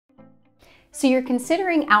So you're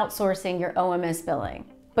considering outsourcing your OMS billing,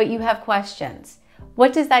 but you have questions.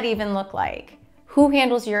 What does that even look like? Who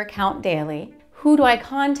handles your account daily? Who do I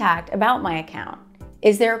contact about my account?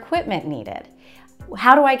 Is there equipment needed?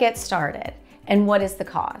 How do I get started? And what is the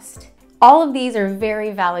cost? All of these are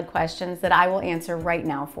very valid questions that I will answer right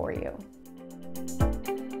now for you.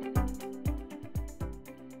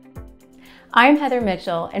 I'm Heather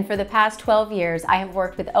Mitchell, and for the past 12 years, I have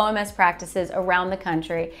worked with OMS practices around the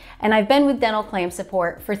country, and I've been with Dental Claim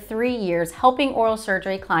Support for 3 years, helping oral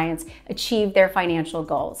surgery clients achieve their financial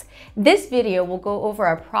goals. This video will go over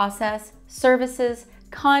our process, services,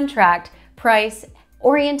 contract, price,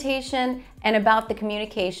 orientation, and about the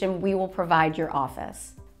communication we will provide your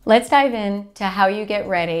office. Let's dive into how you get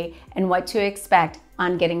ready and what to expect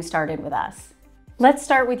on getting started with us. Let's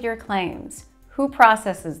start with your claims. Who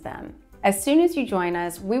processes them? As soon as you join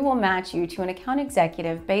us, we will match you to an account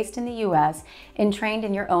executive based in the US and trained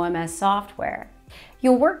in your OMS software.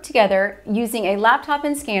 You'll work together using a laptop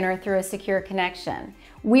and scanner through a secure connection.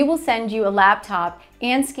 We will send you a laptop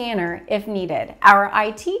and scanner if needed. Our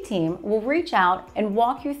IT team will reach out and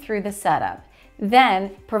walk you through the setup.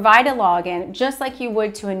 Then provide a login just like you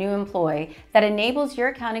would to a new employee that enables your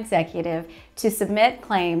account executive to submit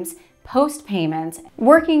claims, post payments,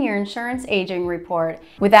 working your insurance aging report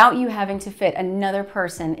without you having to fit another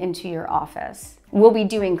person into your office. We'll be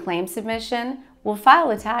doing claim submission. We'll file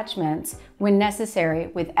attachments when necessary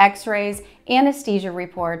with x-rays, anesthesia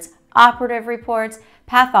reports, operative reports,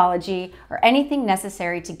 pathology, or anything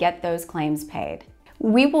necessary to get those claims paid.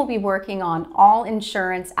 We will be working on all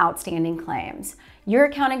insurance outstanding claims. Your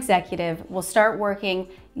account executive will start working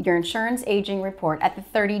your insurance aging report at the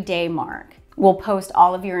 30-day mark. We'll post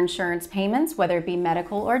all of your insurance payments, whether it be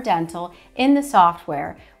medical or dental, in the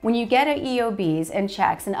software. When you get EOBs and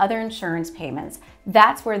checks and other insurance payments,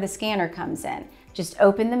 that's where the scanner comes in. Just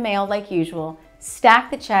open the mail like usual,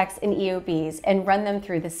 stack the checks and EOBs, and run them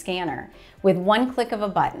through the scanner with one click of a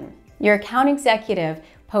button. Your account executive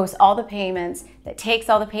posts all the payments, that takes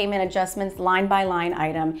all the payment adjustments line by line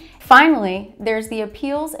item. Finally, there's the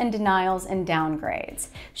appeals and denials and downgrades.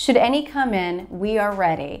 Should any come in, we are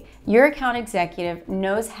ready. Your account executive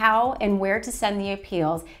knows how and where to send the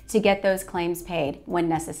appeals to get those claims paid when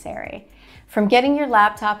necessary. From getting your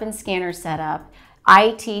laptop and scanner set up,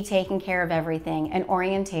 IT taking care of everything, and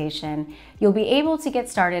orientation, you'll be able to get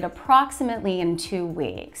started approximately in 2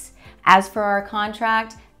 weeks. As for our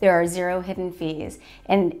contract, there are 0 hidden fees,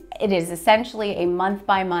 and it is essentially a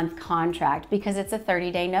month-by-month contract because it's a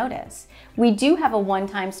 30-day notice. We do have a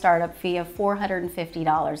one-time startup fee of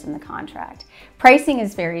 $450 in the contract. Pricing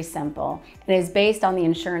is very simple and is based on the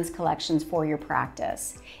insurance collections for your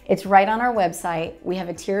practice. It's right on our website. We have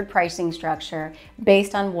a tiered pricing structure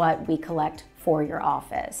based on what we collect for your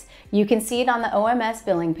office. You can see it on the OMS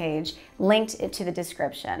billing page, linked to the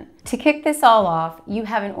description. To kick this all off, you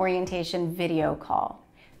have an orientation video call.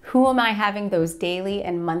 Who am I having those daily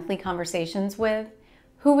and monthly conversations with?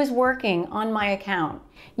 Who is working on my account?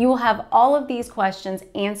 You will have all of these questions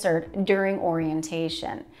answered during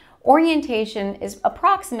orientation. Orientation is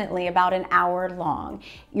approximately about an hour long.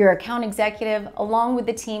 Your account executive, along with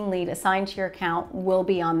the team lead assigned to your account, will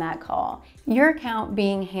be on that call. Your account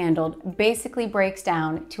being handled basically breaks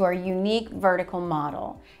down to our unique vertical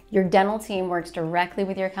model. Your dental team works directly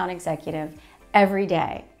with your account executive every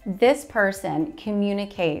day. This person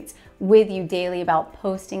communicates with you daily about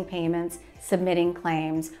posting payments, submitting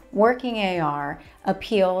claims, working AR,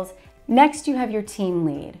 appeals. Next, you have your team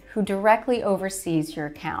lead who directly oversees your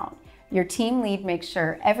account. Your team lead makes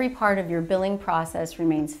sure every part of your billing process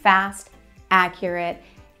remains fast, accurate,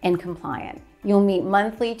 and compliant. You'll meet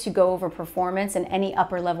monthly to go over performance and any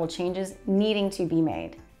upper level changes needing to be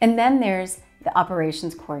made. And then there's the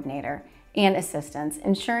operations coordinator and assistants,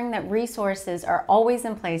 ensuring that resources are always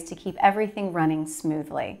in place to keep everything running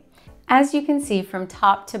smoothly. As you can see from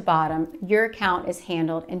top to bottom, your account is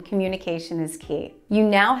handled and communication is key. You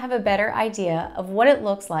now have a better idea of what it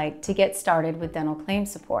looks like to get started with dental claim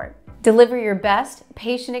support. Deliver your best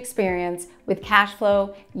patient experience with cash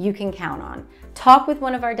flow you can count on. Talk with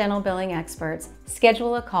one of our dental billing experts,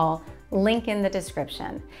 schedule a call, link in the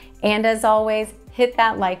description. And as always, hit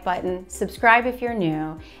that like button, subscribe if you're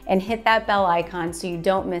new, and hit that bell icon so you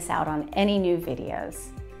don't miss out on any new videos.